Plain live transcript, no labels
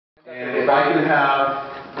And if I could have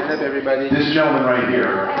this gentleman right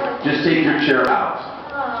here, just take your chair out.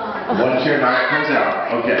 One chair now comes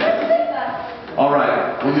out. Okay. All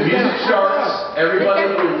right. When the music starts, everybody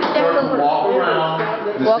will start to walk around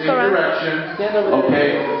the same direction.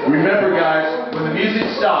 Okay. Remember, guys, when the music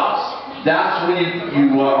stops, that's when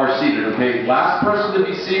you are seated. Okay. Last person to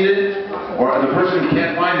be seated, or the person who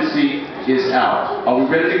can't find a seat, is out. Are we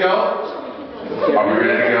ready to go? Are we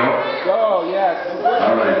ready to go? Go, yes.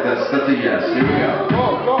 All right, that's a yes. Here we go.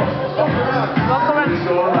 Go. Walk around. Just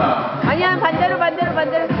go around. 아니야, 반대로. There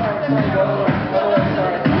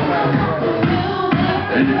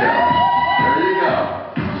you go.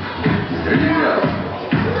 There you go.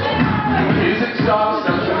 When the music stops,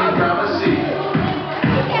 that's when you grab a seat.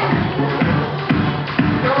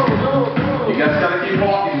 You guys gotta keep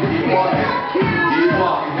walking. Keep walking. Keep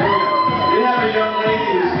walking. There we go. We have a young lady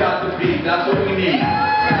who's got the beat. That's what we need.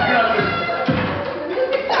 You know, just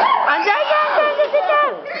앉아.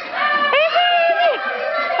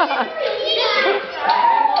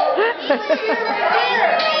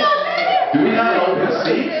 do we not open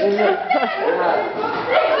seats?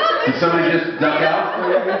 Did somebody just duck out?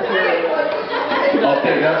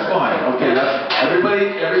 Okay, that's fine. Okay, that's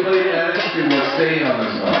everybody at it was staying on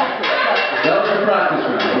this one. That was a practice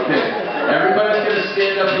round. Okay. Everybody's gonna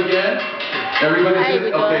stand up again.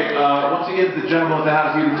 Okay, once again, the gentleman with the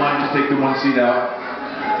hat, if you don't mind, just take the one seat out.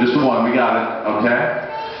 Just the one, we got it, okay?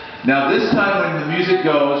 Now this time when the music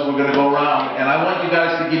goes, we're gonna go around, and I want you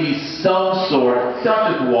guys to give me some sort,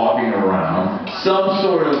 not just walking around, some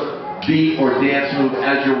sort of beat or dance move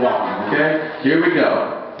as you're walking, okay? Here we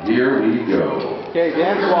go. Okay,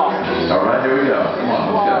 dance walk. All right, here we go. Come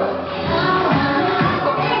on, let's go.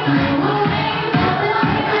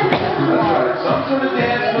 That's right. Some sort of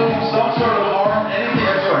dance move, some sort of arm, anything.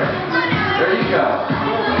 That's right. There you go.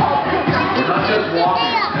 We're not just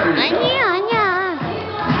walking. There you go. 아니야.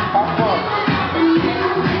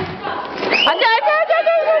 앉아.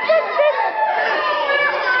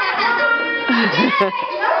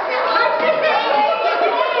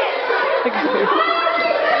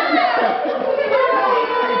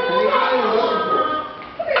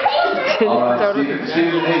 All right,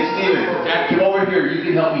 Steven. Hey, Steven, come over here. You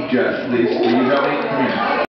can help me judge, please. Will you help me? Come here.